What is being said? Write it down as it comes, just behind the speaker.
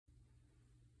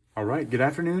All right, good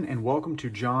afternoon and welcome to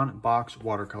John Box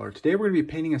Watercolor. Today we're going to be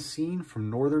painting a scene from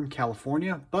Northern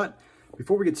California, but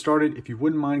before we get started, if you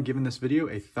wouldn't mind giving this video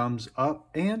a thumbs up,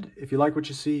 and if you like what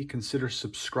you see, consider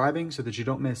subscribing so that you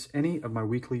don't miss any of my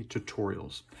weekly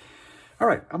tutorials. All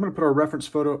right, I'm going to put our reference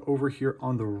photo over here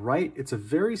on the right. It's a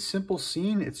very simple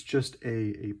scene. It's just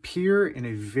a pier in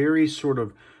a very sort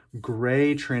of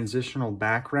gray transitional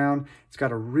background. It's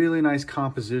got a really nice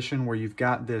composition where you've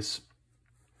got this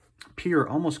pier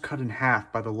almost cut in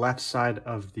half by the left side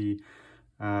of the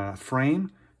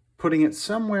frame, putting it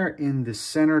somewhere in the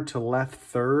center to left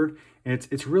third. And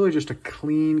it's really just a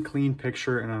clean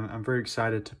picture, and I'm very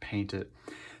excited to paint it.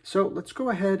 So let's go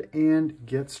ahead and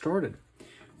get started.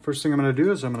 First thing I'm going to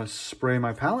do is I'm going to spray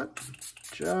my palette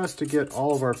just to get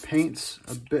all of our paints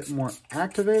a bit more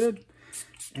activated.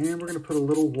 And we're going to put a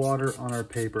little water on our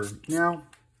paper. Now,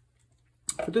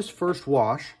 for this first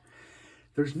wash,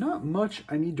 there's not much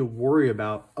I need to worry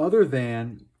about other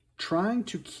than trying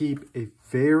to keep a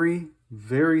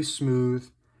very smooth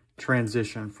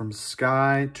transition from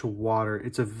sky to water.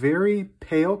 It's a very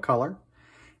pale color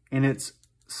and it's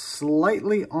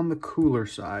slightly on the cooler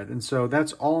side. And so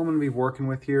that's all I'm going to be working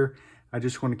with here. I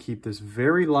just want to keep this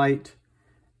very light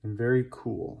and very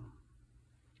cool.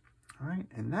 All right,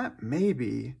 and that may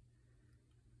be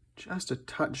just a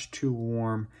touch too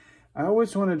warm. I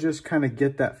always want to just kind of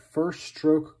get that first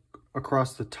stroke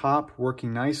across the top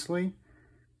working nicely,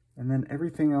 and then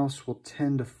everything else will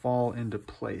tend to fall into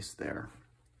place there.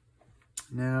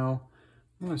 Now,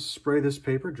 I'm going to spray this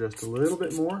paper just a little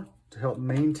bit more to help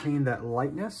maintain that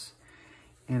lightness,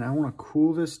 and I want to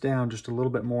cool this down just a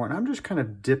little bit more, and I'm just kind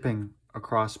of dipping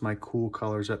across my cool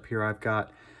colors up here. I've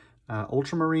got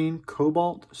Ultramarine,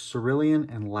 Cobalt, Cerulean,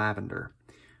 and Lavender.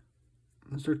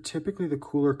 Those are typically the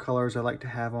cooler colors I like to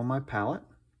have on my palette.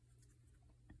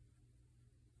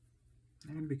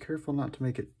 I'm going to be careful not to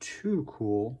make it too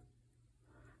cool,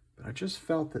 but I just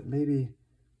felt that maybe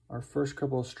our first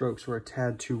couple of strokes were a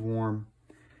tad too warm.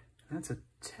 That's a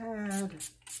tad,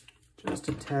 just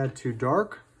a tad too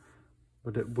dark,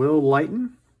 but it will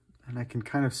lighten, and I can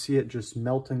kind of see it just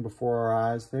melting before our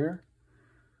eyes there.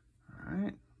 All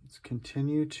right, let's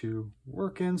continue to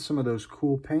work in some of those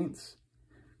cool paints.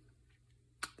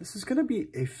 This is going to be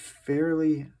a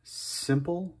fairly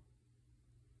simple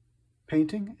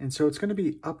painting, and so it's going to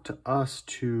be up to us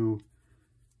to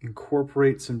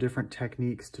incorporate some different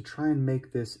techniques to try and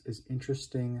make this as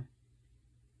interesting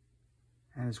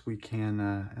as we can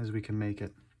make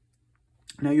it.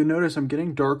 Now you'll notice I'm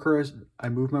getting darker as I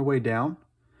move my way down.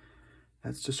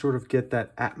 That's to sort of get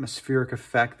that atmospheric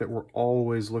effect that we're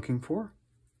always looking for.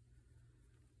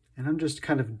 And I'm just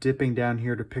kind of dipping down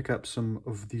here to pick up some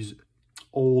of these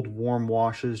old warm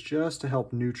washes just to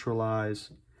help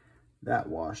neutralize that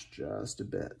wash just a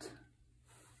bit.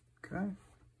 Okay.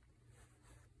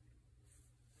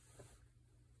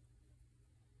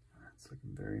 That's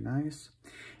looking very nice.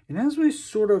 And as we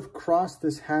sort of cross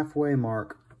this halfway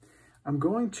mark, I'm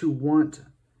going to want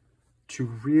to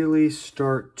really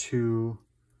start to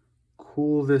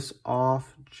cool this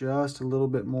off just a little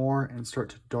bit more and start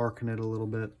to darken it a little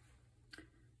bit,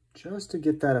 just to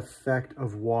get that effect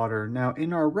of water. Now,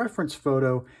 in our reference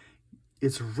photo,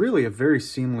 it's really a very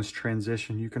seamless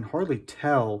transition. You can hardly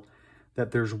tell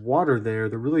that there's water there.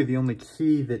 The only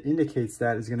key that indicates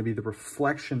that is going to be the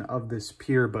reflection of this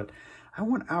pier, but I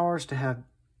want ours to have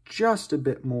just a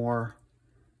bit more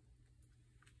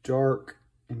dark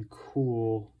and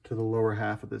cool to the lower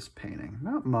half of this painting.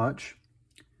 Not much,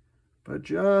 but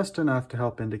just enough to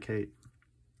help indicate.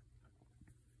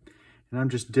 And I'm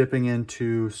just dipping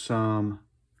into some,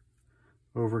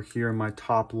 over here in my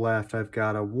top left, I've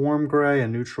got a warm gray, a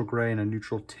neutral gray, and a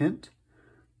neutral tint.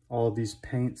 All of these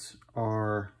paints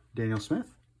are Daniel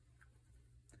Smith.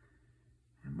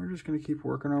 And we're just going to keep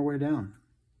working our way down.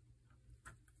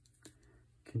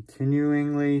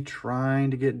 Continually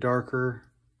trying to get darker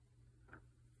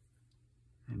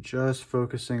and just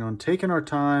focusing on taking our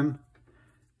time,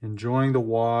 enjoying the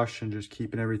wash, and just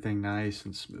keeping everything nice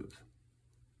and smooth.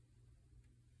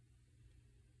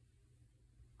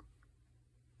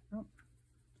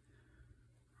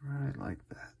 Right, like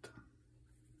that.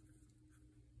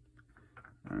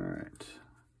 All right,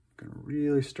 gonna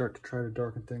really start to try to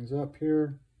darken things up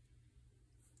here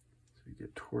so we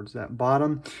get towards that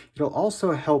bottom. It'll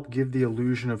also help give the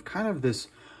illusion of kind of this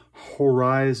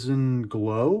horizon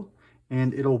glow,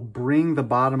 and it'll bring the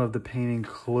bottom of the painting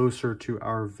closer to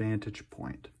our vantage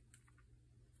point.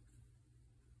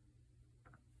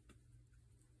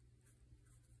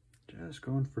 Just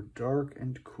going for dark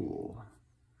and cool.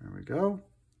 There we go.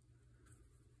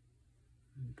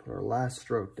 Put our last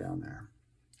stroke down there.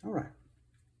 All right.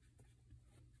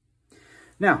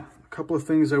 Now, a couple of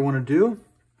things I want to do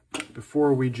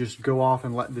before we just go off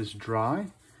and let this dry.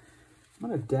 I'm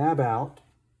going to dab out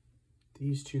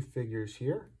these two figures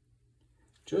here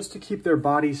just to keep their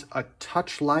bodies a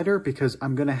touch lighter, because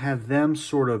I'm going to have them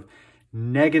sort of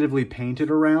negatively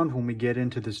painted around when we get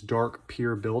into this dark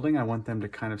pier building. I want them to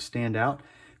kind of stand out.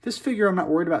 This figure I'm not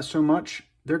worried about so much.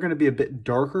 They're going to be a bit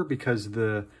darker because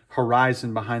the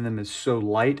horizon behind them is so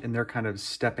light and they're kind of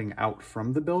stepping out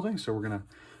from the building. So we're going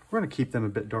to keep them a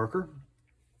bit darker.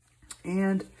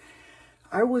 And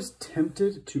I was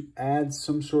tempted to add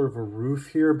some sort of a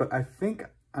roof here, but I think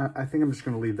I'm just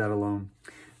going to leave that alone.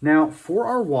 Now, for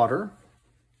our water,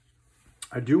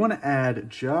 I do want to add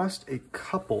just a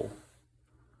couple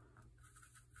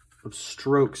of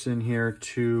strokes in here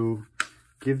to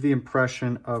give the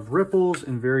impression of ripples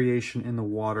and variation in the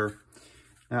water.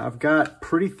 Now, I've got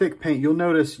pretty thick paint. You'll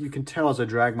notice, you can tell as I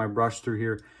drag my brush through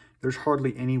here, there's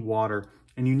hardly any water.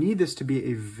 And you need this to be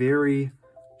a very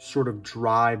sort of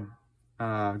dry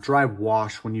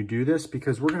wash when you do this,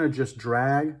 because we're going to just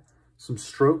drag some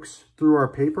strokes through our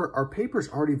paper. Our paper's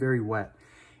already very wet.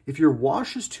 If your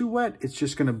wash is too wet, it's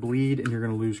just going to bleed and you're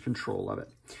going to lose control of it.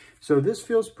 So this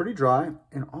feels pretty dry,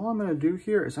 and all I'm going to do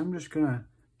here is I'm just going to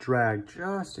drag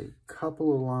just a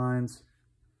couple of lines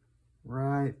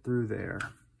right through there.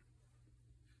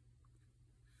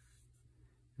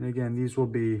 And again, these will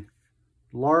be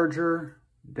larger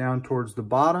down towards the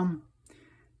bottom.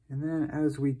 And then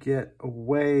as we get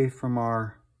away from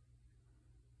our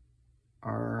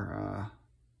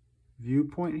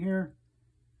viewpoint here,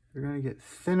 they're going to get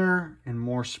thinner and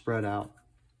more spread out.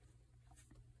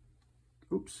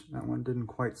 Oops, that one didn't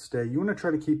quite stay. You want to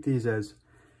try to keep these as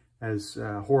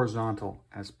horizontal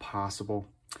as possible.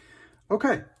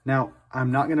 Okay, now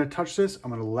I'm not going to touch this.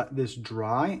 I'm going to let this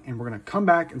dry, and we're going to come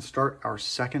back and start our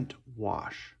second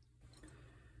wash.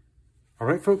 All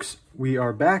right, folks, we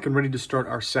are back and ready to start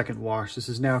our second wash. This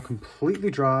is now completely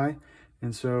dry,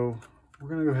 and so we're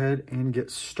going to go ahead and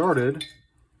get started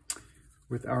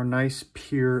with our nice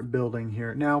pier building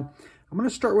here. Now, I'm going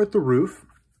to start with the roof.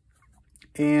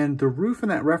 And the roof in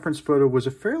that reference photo was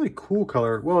a fairly cool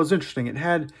color. Well, it was interesting. It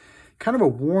had kind of a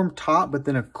warm top, but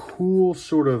then a cool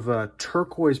sort of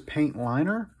turquoise paint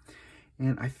liner.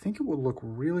 And I think it would look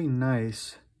really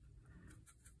nice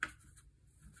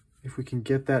if we can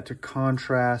get that to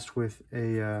contrast with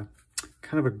a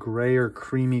kind of a gray or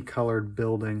creamy colored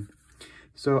building.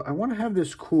 So I want to have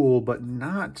this cool, but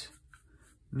not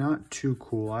too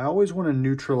cool. I always want to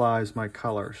neutralize my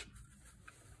colors.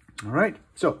 All right,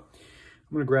 so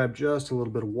I'm going to grab just a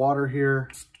little bit of water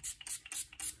here,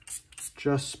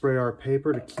 just spray our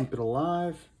paper to keep it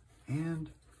alive, and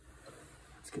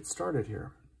let's get started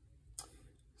here.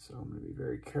 So I'm going to be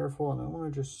very careful, and I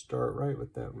want to just start right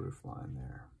with that roof line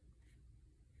there.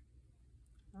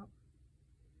 Yep.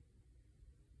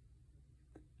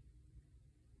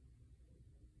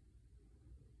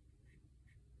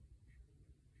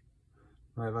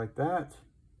 Right like that.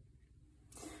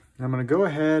 And I'm going to go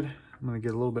ahead, I'm going to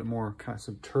get a little bit more, kind of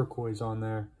some turquoise on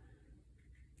there.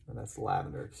 Oh, that's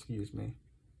lavender, excuse me.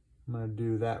 I'm going to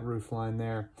do that roof line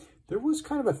there. There was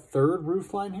kind of a third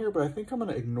roof line here, but I think I'm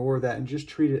going to ignore that and just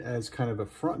treat it as kind of a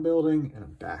front building and a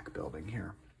back building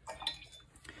here.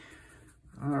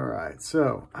 All right,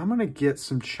 so I'm going to get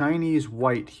some Chinese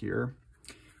white here,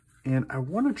 and I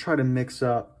want to try to mix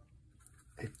up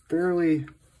a fairly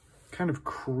kind of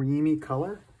creamy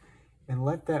color and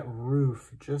let that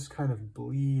roof just kind of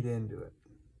bleed into it.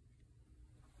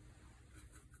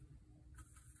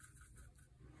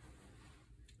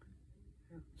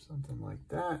 Something like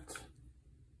that.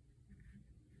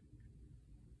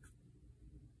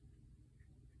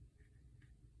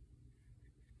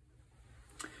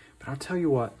 But I'll tell you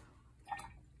what,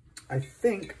 I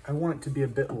think I want it to be a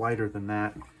bit lighter than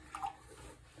that.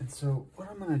 And so what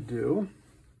I'm going to do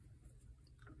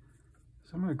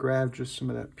is I'm going to grab just some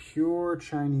of that pure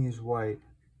Chinese white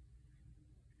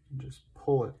and just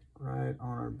pull it right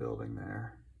on our building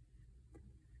there.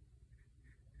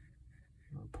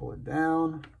 I'm going to pull it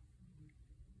down.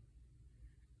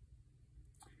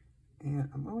 And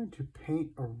I'm going to paint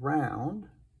around.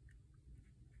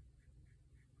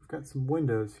 We've got some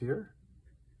windows here.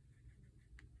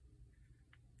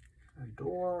 A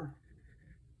door.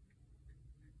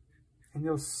 And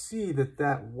you'll see that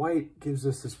that white gives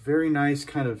us this very nice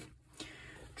kind of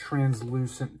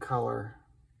translucent color.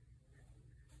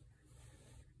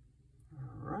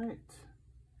 All right.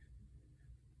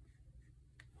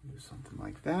 Do something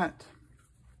like that.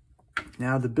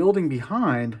 Now the building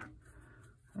behind,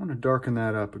 I want to darken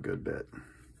that up a good bit,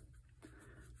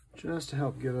 just to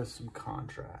help give us some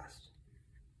contrast.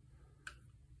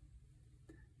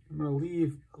 I'm I'm going to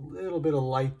leave a little bit of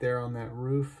light there on that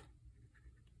roof,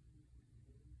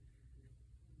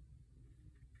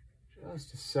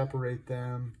 just to separate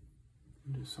them.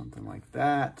 Do something like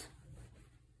that.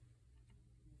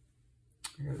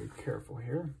 I gotta be careful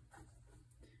here.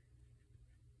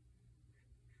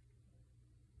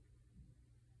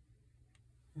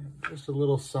 And just a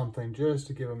little something just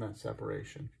to give them that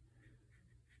separation.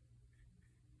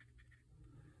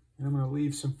 And I'm going to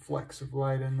leave some flecks of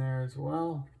light in there as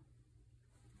well.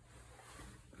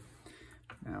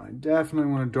 Now I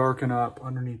definitely want to darken up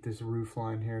underneath this roof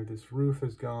line here. This roof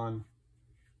has gone,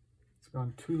 it's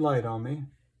gone too light on me.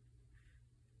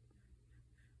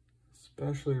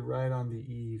 Especially right on the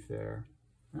eave there.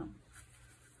 Yeah.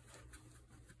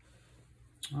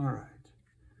 All right.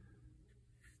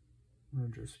 I'm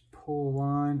going to just pull a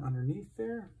line underneath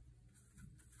there.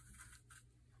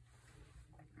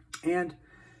 And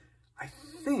I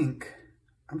think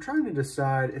I'm trying to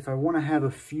decide if I want to have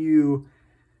a few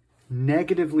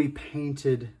negatively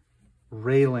painted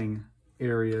railing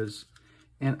areas.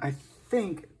 And I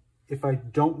think if I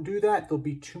don't do that, there'll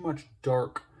be too much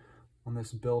dark on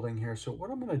this building here. So what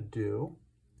I'm going to do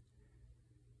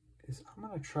is I'm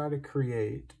going to try to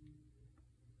create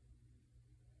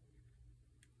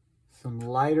some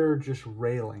lighter just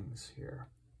railings here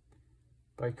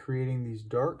by creating these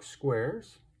dark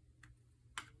squares.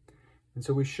 And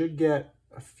so we should get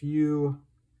a few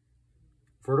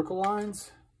vertical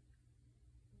lines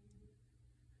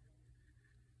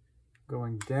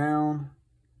going down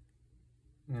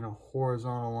and a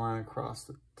horizontal line across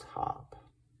the top.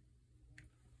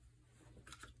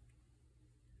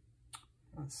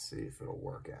 Let's see if it'll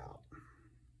work out.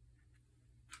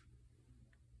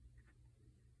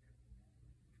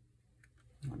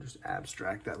 I'll just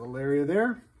abstract that little area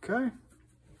there. Okay.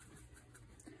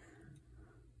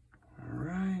 All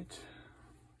right.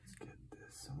 Let's get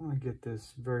this. I want to get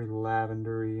this very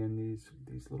lavendery in these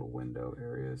little window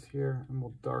areas here, and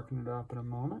we'll darken it up in a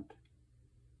moment.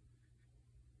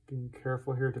 Being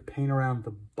careful here to paint around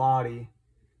the body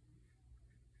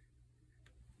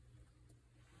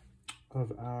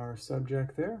of our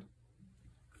subject there.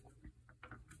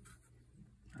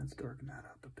 Let's darken that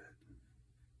up a bit.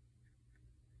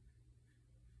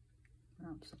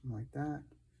 Oh, something like that.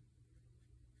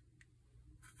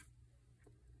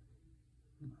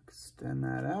 Extend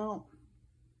that out.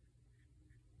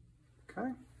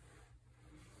 Okay.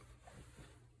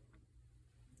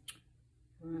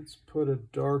 Let's put a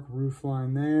dark roof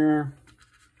line there.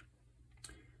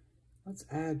 Let's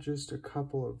add just a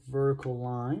couple of vertical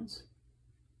lines.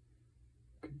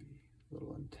 Could be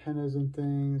little antennas and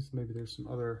things. Maybe there's some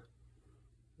other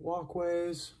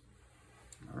walkways.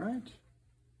 All right.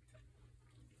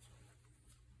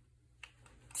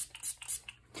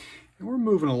 And we're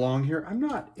moving along here. I'm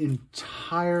not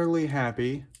entirely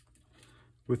happy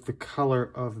with the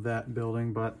color of that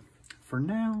building, but for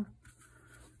now,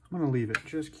 I'm going to leave it.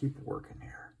 Just keep working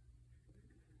here.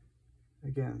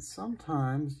 Again,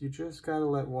 sometimes you just got to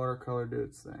let watercolor do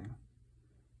its thing.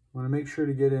 I want to make sure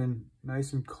to get in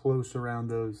nice and close around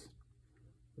those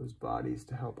bodies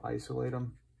to help isolate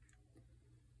them.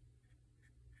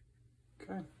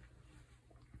 Okay.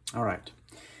 All right.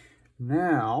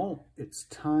 Now it's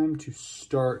time to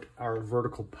start our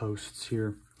vertical posts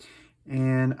here.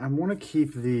 And I want to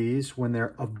keep these when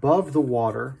they're above the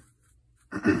water.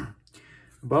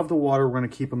 Above the water, we're going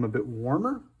to keep them a bit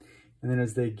warmer. And then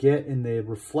as they get and the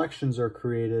reflections are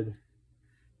created,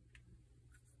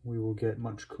 we will get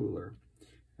much cooler.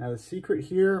 Now the secret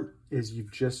here is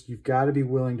you've got to be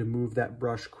willing to move that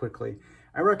brush quickly.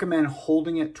 I recommend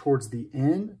holding it towards the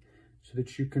end so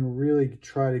that you can really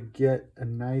try to get a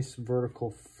nice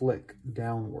vertical flick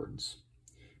downwards.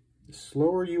 The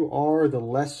slower you are, the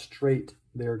less straight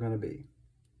they're going to be.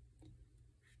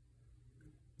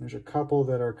 There's a couple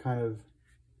that are kind of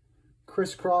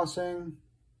crisscrossing.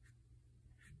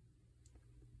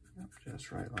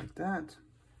 Just right like that.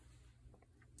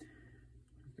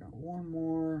 We've got one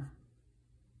more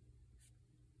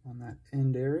on that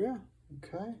end area.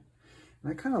 Okay.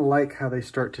 And I kind of like how they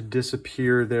start to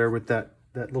disappear there with that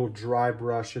little dry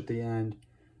brush at the end.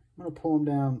 I'm going to pull them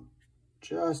down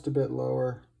just a bit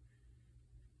lower.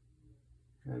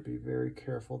 Got to be very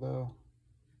careful though.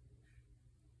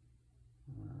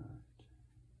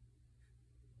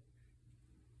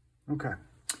 Okay,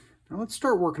 now let's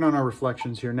start working on our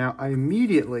reflections here. Now I'm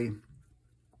going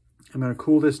to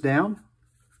cool this down,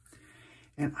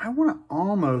 and I want to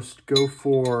almost go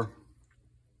for,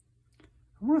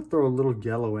 I want to throw a little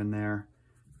yellow in there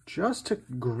just to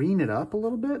green it up a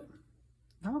little bit.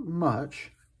 Not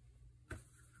much.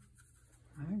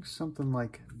 I think something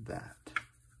like that.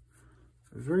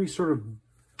 a very sort of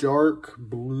dark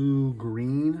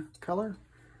blue-green color,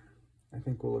 I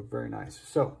think will look very nice.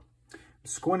 So,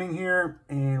 squinting here,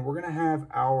 and we're gonna have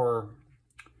our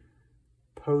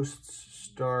posts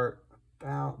start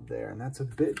about there, and that's a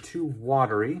bit too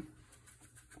watery.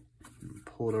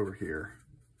 Pull it over here.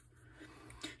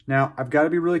 Now, I've got to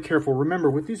be really careful. Remember,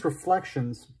 with these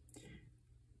reflections,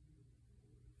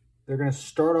 they're going to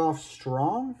start off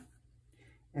strong,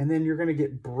 and then you're going to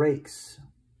get breaks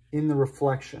in the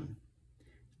reflection.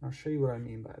 I'll show you what I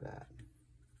mean by that.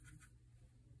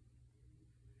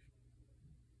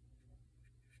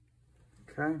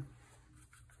 Okay.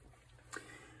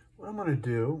 What I'm going to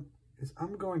do is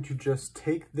I'm going to just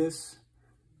take this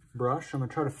brush. I'm going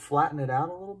to try to flatten it out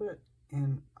a little bit,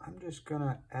 and I'm just going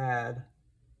to add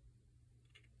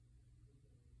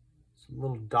some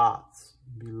little dots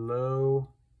below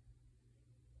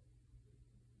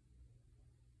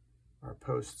our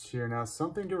posts here. Now,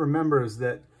 something to remember is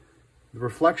that the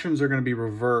reflections are going to be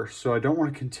reversed, so I don't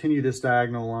want to continue this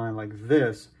diagonal line like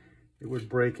this. It would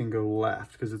break and go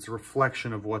left because it's a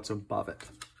reflection of what's above it.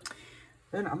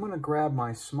 Then I'm going to grab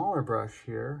my smaller brush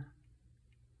here,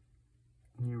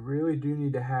 and you really do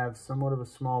need to have somewhat of a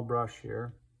small brush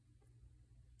here.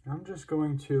 And I'm just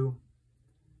going to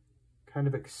kind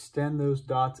of extend those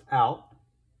dots out,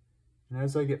 and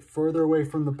as I get further away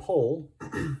from the pole,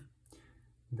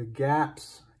 the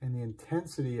gaps and the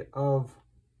intensity of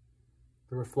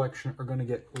the reflection are going to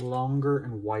get longer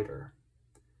and whiter.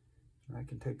 And I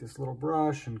can take this little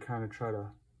brush and kind of try to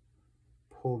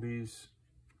pull these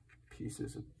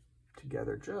pieces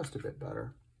together just a bit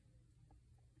better.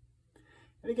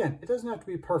 And again, it doesn't have to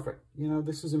be perfect. You know,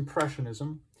 this is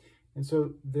Impressionism. And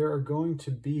so there are going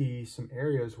to be some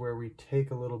areas where we take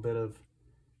a little bit of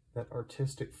that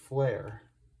artistic flair.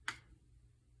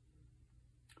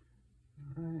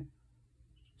 All right,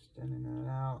 extending that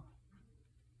out.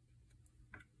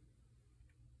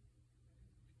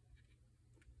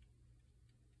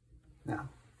 Now,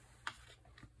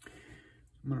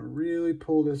 I'm going to really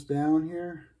pull this down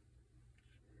here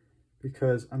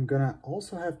because I'm going to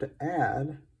also have to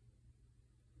add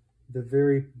the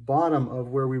very bottom of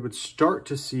where we would start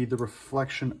to see the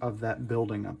reflection of that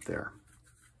building up there.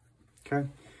 Okay,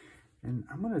 and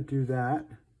I'm going to do that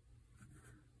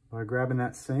by grabbing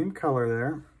that same color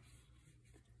there,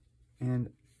 and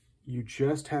you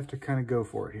just have to kind of go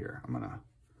for it here. I'm going to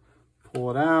pull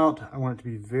it out. I want it to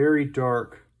be very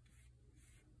dark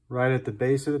right at the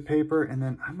base of the paper, and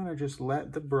then I'm going to just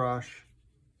let the brush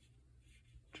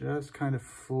just kind of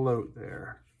float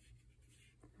there.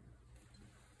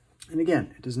 And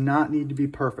again, it does not need to be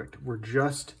perfect. We're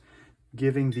just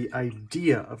giving the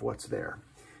idea of what's there.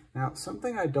 Now,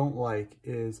 something I don't like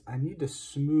is I need to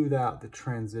smooth out the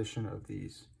transition of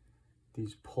these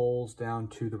poles down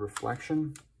to the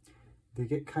reflection. They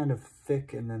get kind of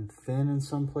thick and then thin in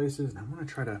some places, and I want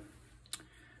to try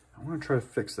to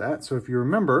fix that. So if you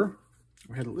remember,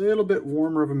 we had a little bit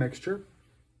warmer of a mixture.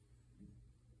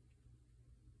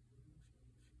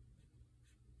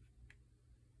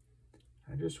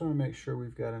 I just want to make sure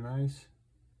we've got a nice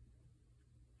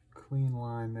clean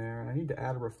line there. I need to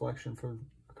add a reflection for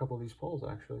a couple of these poles,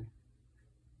 actually.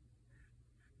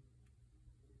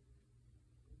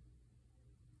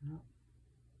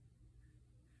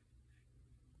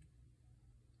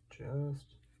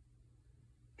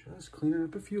 Just cleaning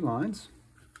up a few lines.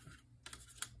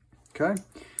 Okay,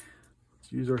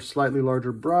 let's use our slightly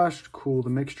larger brush to cool the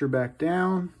mixture back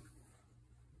down.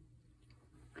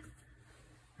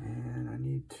 And I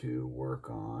need to work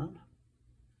on,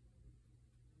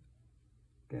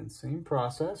 again, same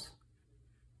process,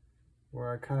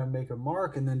 where I kind of make a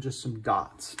mark and then just some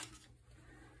dots.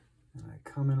 And I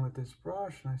come in with this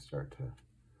brush and I start to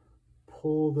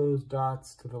pull those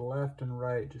dots to the left and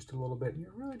right just a little bit. And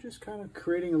you're really just kind of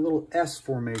creating a little S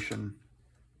formation.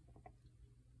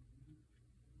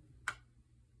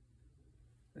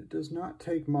 It does not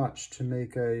take much to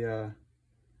make a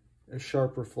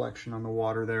sharp reflection on the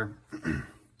water there.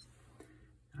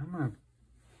 I'm going to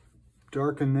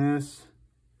darken this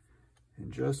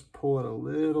and just pull it a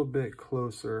little bit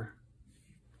closer.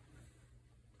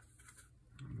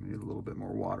 Need a little bit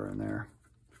more water in there.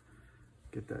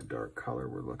 Get that dark color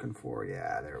we're looking for.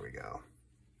 Yeah, there we go.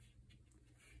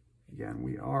 Again,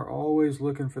 we are always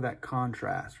looking for that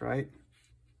contrast, right?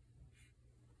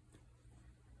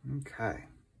 Okay.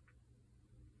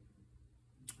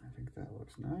 I think that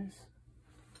looks nice.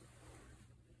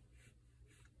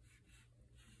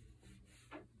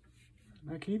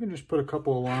 I can even just put a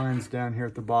couple of lines down here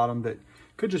at the bottom that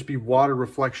could just be water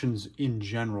reflections in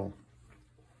general.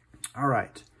 All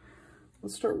right,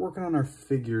 let's start working on our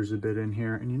figures a bit in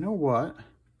here. And you know what?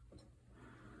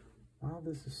 while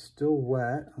this is still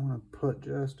wet, I want to put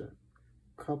just a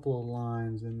couple of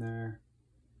lines in there.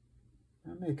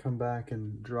 I may come back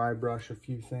and dry brush a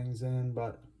few things in,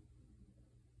 but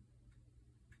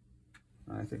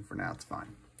I think for now it's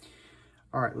fine.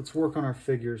 All right, let's work on our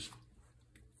figures.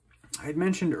 I had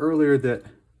mentioned earlier that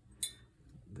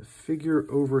the figure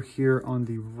over here on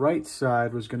the right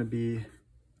side was going to be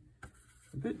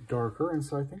a bit darker, and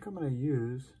so I think I'm going to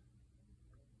use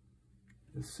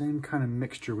the same kind of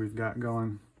mixture we've got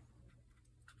going.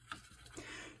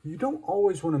 You don't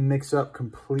always want to mix up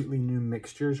completely new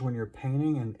mixtures when you're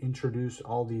painting and introduce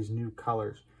all these new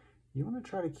colors. You want to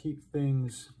try to keep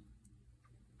things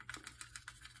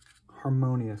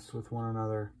harmonious with one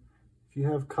another. If you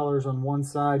have colors on one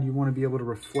side, you want to be able to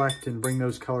reflect and bring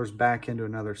those colors back into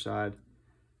another side.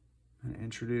 I'm going to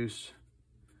introduce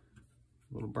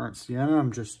a little burnt sienna.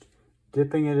 I'm just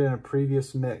dipping it in a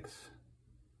previous mix.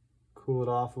 Cool it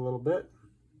off a little bit.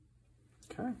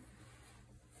 Okay.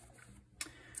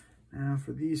 Now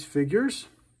for these figures,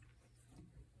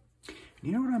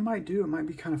 you know what I might do? It might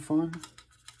be kind of fun.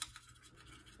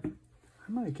 I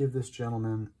might give this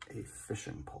gentleman a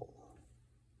fishing pole.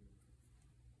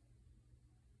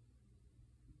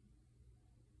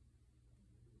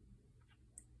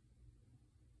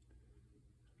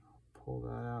 I'll pull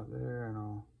that out there and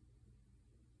I'll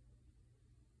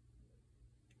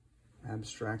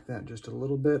abstract that just a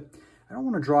little bit. I don't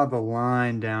want to draw the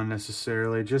line down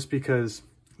necessarily, just because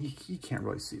you can't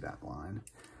really see that line.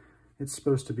 It's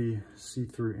supposed to be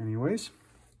see-through anyways.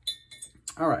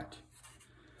 All right,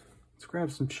 let's grab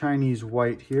some Chinese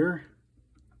white here.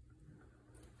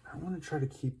 I want to try to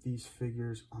keep these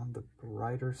figures on the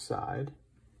brighter side,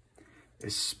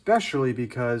 especially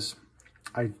because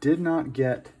I did not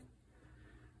get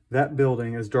that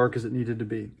building as dark as it needed to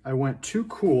be. I went too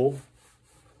cool,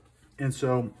 and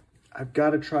so I've got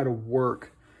to try to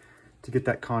work to get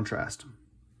that contrast.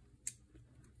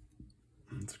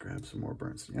 Let's grab some more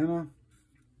burnt sienna.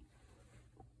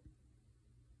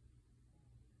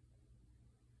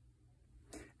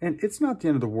 And it's not the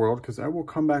end of the world, because I will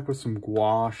come back with some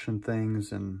gouache and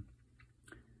things, and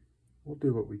we'll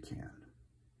do what we can.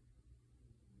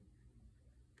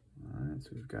 All right,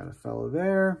 so we've got a fellow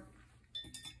there.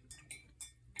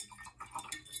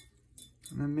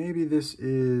 And then maybe this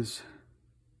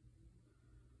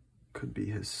could be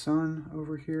his son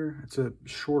over here. It's a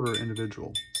shorter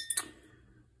individual.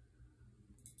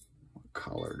 What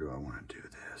color do I want to do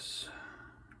this?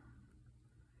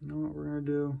 You know what we're going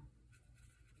to do?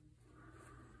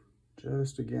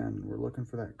 Just again, we're looking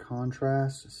for that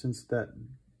contrast. Since that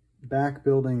back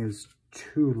building is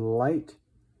too light,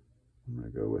 I'm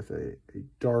going to go with a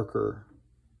darker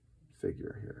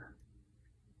figure here.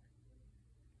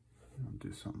 I'll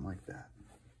do something like that.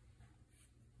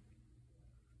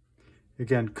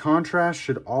 Again, contrast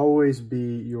should always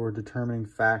be your determining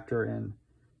factor in,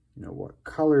 you know, what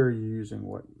color are you using,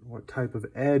 what type of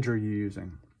edge are you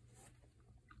using.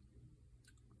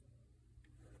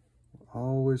 We're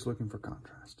always looking for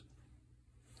contrast.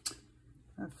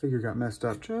 That figure got messed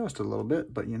up just a little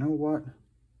bit, but you know what?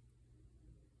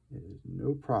 It is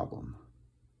no problem.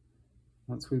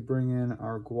 Once we bring in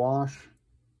our gouache,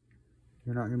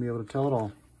 you're not going to be able to tell at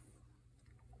all.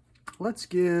 Let's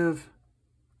give,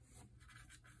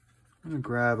 I'm going to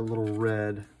grab a little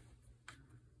red.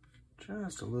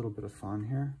 Just a little bit of fun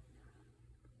here.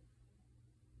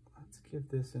 Let's give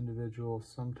this individual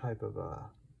some type of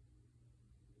a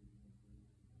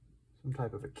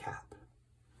cap.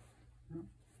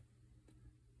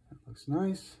 That looks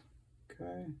nice.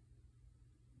 Okay.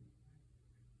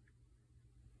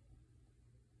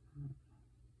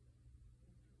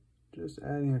 Just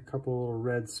adding a couple little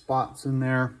red spots in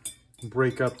there,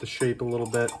 break up the shape a little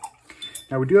bit.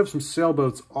 Now we do have some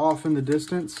sailboats off in the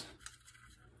distance.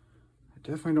 I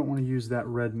definitely don't want to use that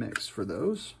red mix for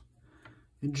those.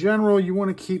 In general, you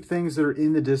want to keep things that are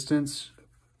in the distance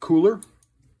cooler.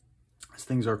 As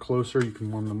things are closer, you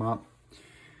can warm them up.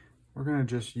 We're going to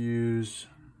just use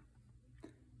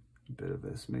a bit of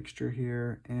this mixture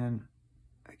here. And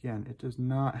again, it does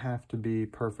not have to be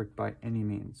perfect by any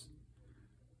means.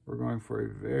 We're going for a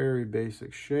very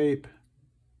basic shape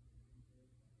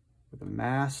with a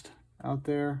mast out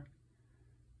there.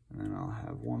 And then I'll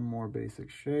have one more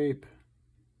basic shape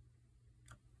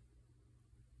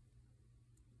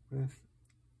with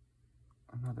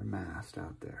another mast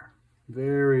out there.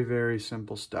 Very, very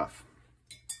simple stuff.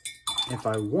 If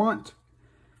I want,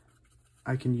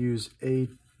 I can use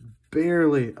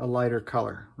barely a lighter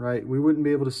color, right? We wouldn't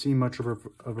be able to see much of a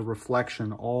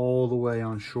reflection all the way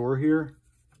on shore here.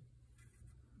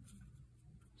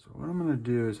 So what I'm going to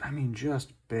do is, I mean,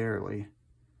 just barely,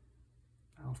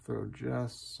 I'll throw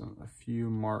just a few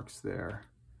marks there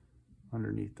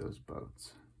underneath those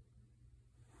boats.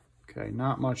 Okay,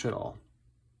 not much at all.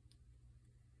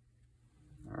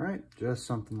 All right, just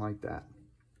something like that.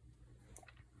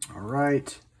 All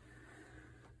right,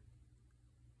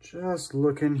 just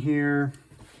looking here.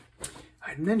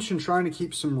 I mentioned trying to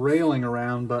keep some railing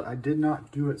around, but I did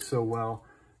not do it so well.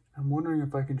 I'm wondering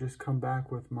if I can just come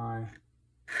back with my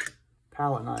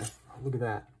palette knife. Oh, look at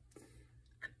that.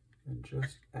 And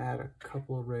just add a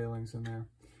couple of railings in there.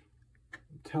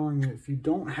 I'm telling you, if you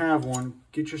don't have one,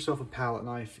 get yourself a palette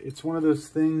knife. It's one of those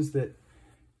things that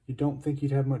you don't think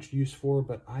you'd have much use for,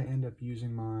 but I end up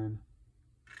using mine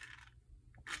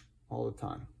all the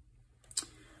time.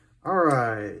 All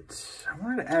right, I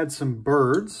wanted to add some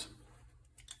birds.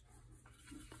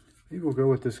 Maybe we'll go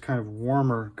with this kind of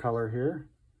warmer color here.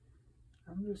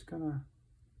 I'm just gonna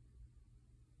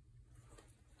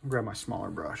grab my smaller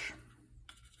brush.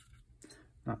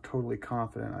 Not totally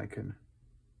confident I can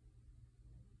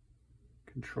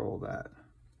control that.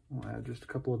 I'll add just a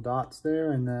couple of dots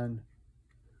there, and then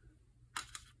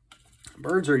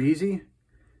birds are easy.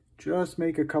 Just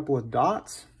make a couple of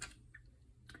dots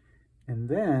and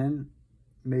then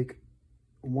make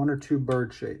one or two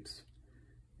bird shapes.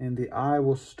 And the eye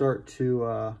will start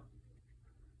to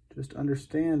just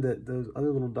understand that those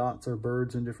other little dots are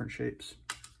birds in different shapes.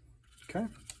 Okay.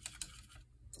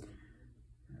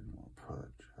 And we'll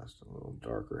put just a little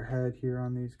darker head here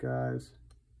on these guys.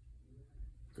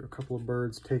 There are a couple of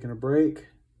birds taking a break.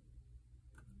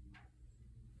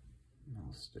 And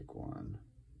I'll stick one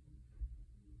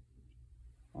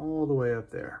all the way up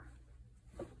there.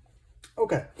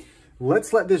 Okay.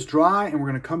 Let's let this dry, and we're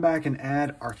going to come back and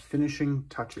add our finishing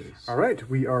touches. All right,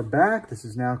 we are back. This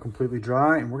is now completely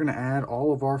dry, and we're going to add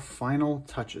all of our final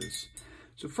touches.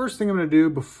 So first thing I'm going to do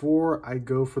before I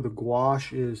go for the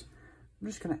gouache is I'm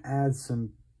just going to add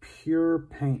some pure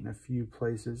paint in a few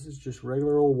places. This is just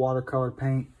regular old watercolor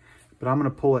paint, but I'm going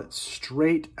to pull it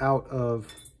straight out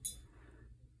of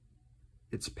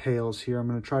its pails here. I'm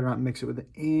going to try to not mix it with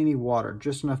any water,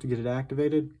 just enough to get it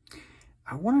activated.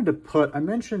 I wanted to put, I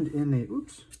mentioned in the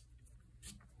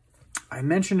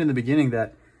beginning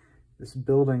that this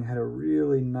building had a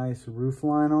really nice roof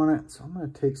line on it. So I'm going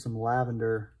to take some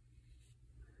lavender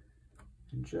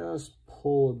and just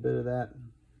pull a bit of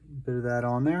that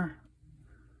on there.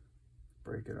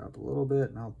 Break it up a little bit,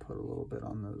 and I'll put a little bit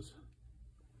on those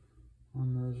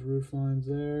roof lines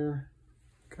there.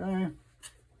 Okay.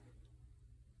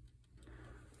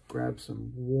 Grab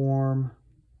some warm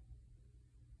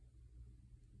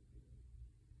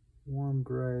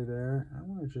gray there. I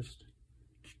want to just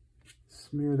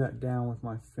smear that down with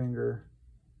my finger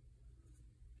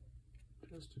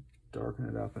just to darken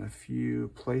it up in a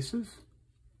few places.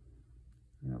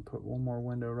 And I'll put one more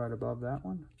window right above that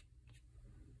one.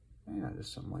 Yeah,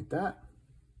 just something like that.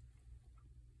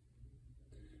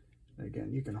 And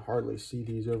again, you can hardly see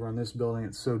these over on this building.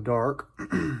 It's so dark.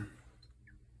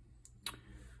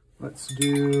 Let's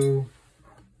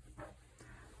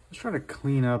try to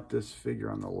clean up this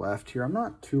figure on the left here. I'm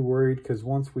not too worried because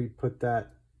once we put the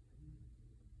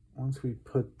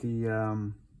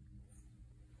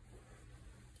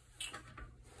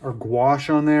our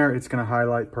gouache on there, it's going to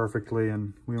highlight perfectly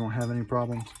and we won't have any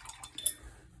problems.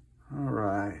 All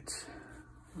right,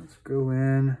 let's go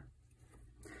in.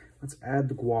 Let's add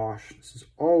the gouache. This is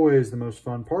always the most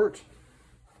fun part.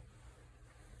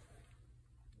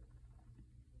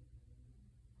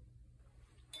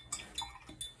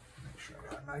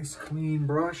 Nice clean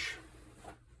brush.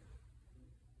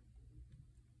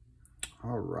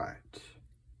 All right.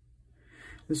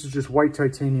 This is just white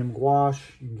titanium gouache.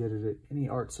 You can get it at any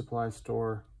art supply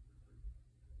store.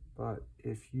 But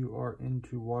if you are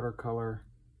into watercolor,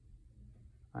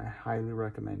 I highly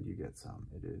recommend you get some.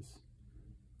 It is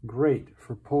great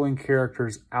for pulling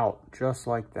characters out just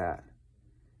like that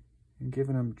and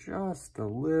giving them just a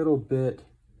little bit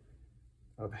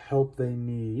of help they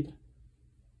need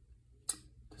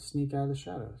sneak out of the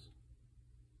shadows.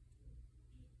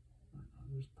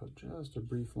 I'll just put just a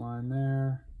brief line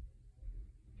there.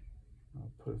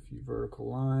 I'll put a few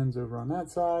vertical lines over on that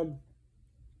side.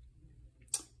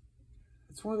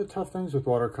 It's one of the tough things with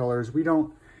watercolors.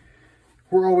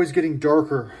 We're always getting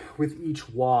darker with each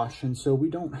wash, and so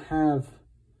we don't have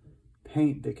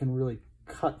paint that can really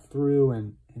cut through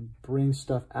and bring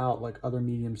stuff out like other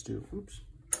mediums do. Oops.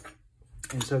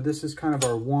 And so this is kind of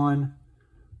our one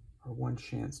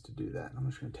chance to do that. I'm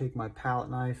just going to take my palette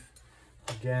knife.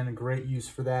 Again, a great use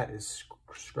for that is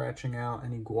scratching out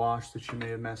any gouache that you may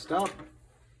have messed up.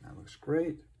 That looks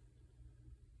great.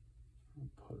 I'll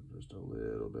put just a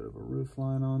little bit of a roof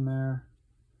line on there.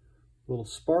 A little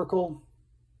sparkle.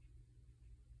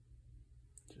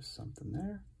 just something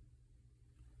there.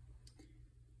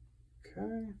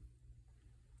 Okay.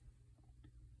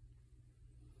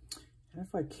 And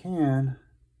if I can,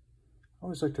 I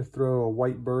always like to throw a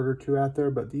white bird or two out there,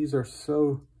 but these are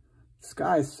so, the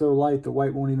sky is so light, the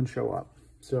white won't even show up.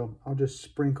 So I'll just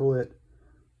sprinkle it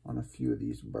on a few of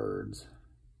these birds.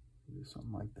 Do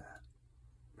something like that.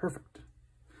 Perfect.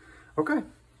 Okay,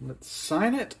 let's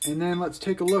sign it, and then let's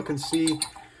take a look and see,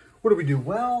 what do we do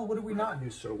well? What do we not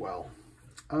do so well?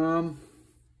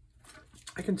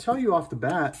 I can tell you off the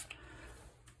bat,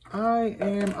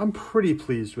 I'm pretty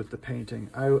pleased with the painting.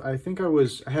 I think I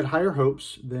had higher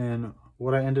hopes than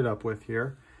what I ended up with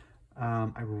here.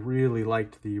 I really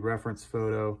liked the reference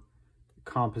photo. The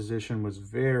composition was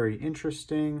very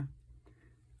interesting.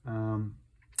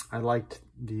 I liked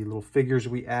the little figures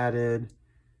we added,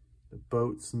 the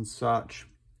boats and such.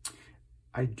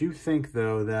 I do think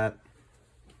though that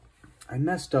I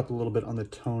messed up a little bit on the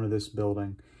tone of this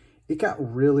building. It got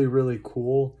really, really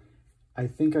cool. I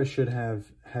think I should have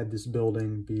had this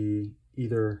building be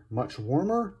either much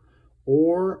warmer,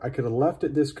 or I could have left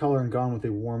it this color and gone with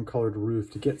a warm colored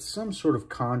roof to get some sort of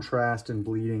contrast and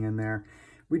bleeding in there.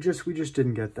 We just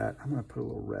didn't get that. I'm gonna put a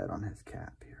little red on his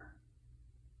cap here.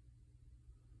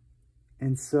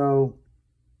 And so,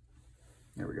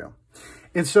 there we go.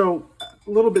 And so, a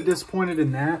little bit disappointed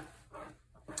in that.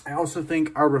 I also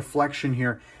think our reflection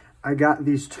here, I got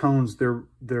these tones,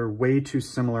 they're way too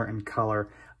similar in color.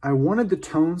 I wanted the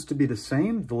tones to be the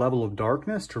same, the level of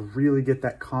darkness, to really get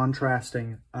that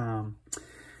contrasting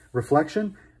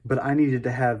reflection, but I needed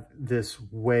to have this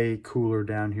way cooler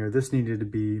down here. This needed to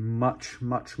be much,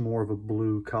 much more of a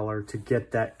blue color to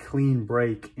get that clean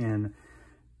break in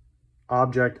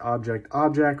object, object,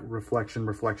 object, reflection,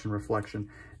 reflection, reflection.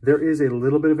 There is a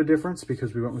little bit of a difference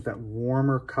because we went with that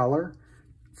warmer color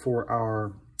for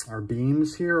our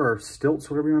beams here, or stilts,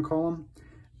 whatever you want to call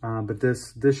them. But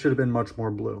this should have been much more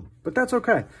blue, but that's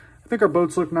okay. I think our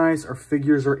boats look nice. Our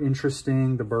figures are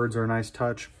interesting. The birds are a nice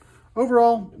touch.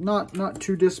 Overall, not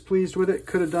too displeased with it.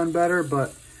 Could have done better,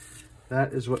 but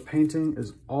that is what painting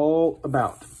is all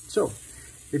about. So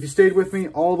if you stayed with me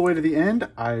all the way to the end,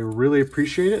 I really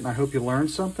appreciate it, and I hope you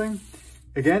learned something.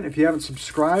 Again, if you haven't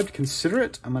subscribed, consider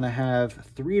it. I'm going to have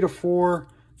 3 to 4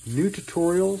 new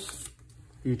tutorials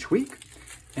each week.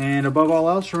 And above all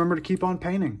else, remember to keep on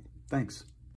painting. Thanks.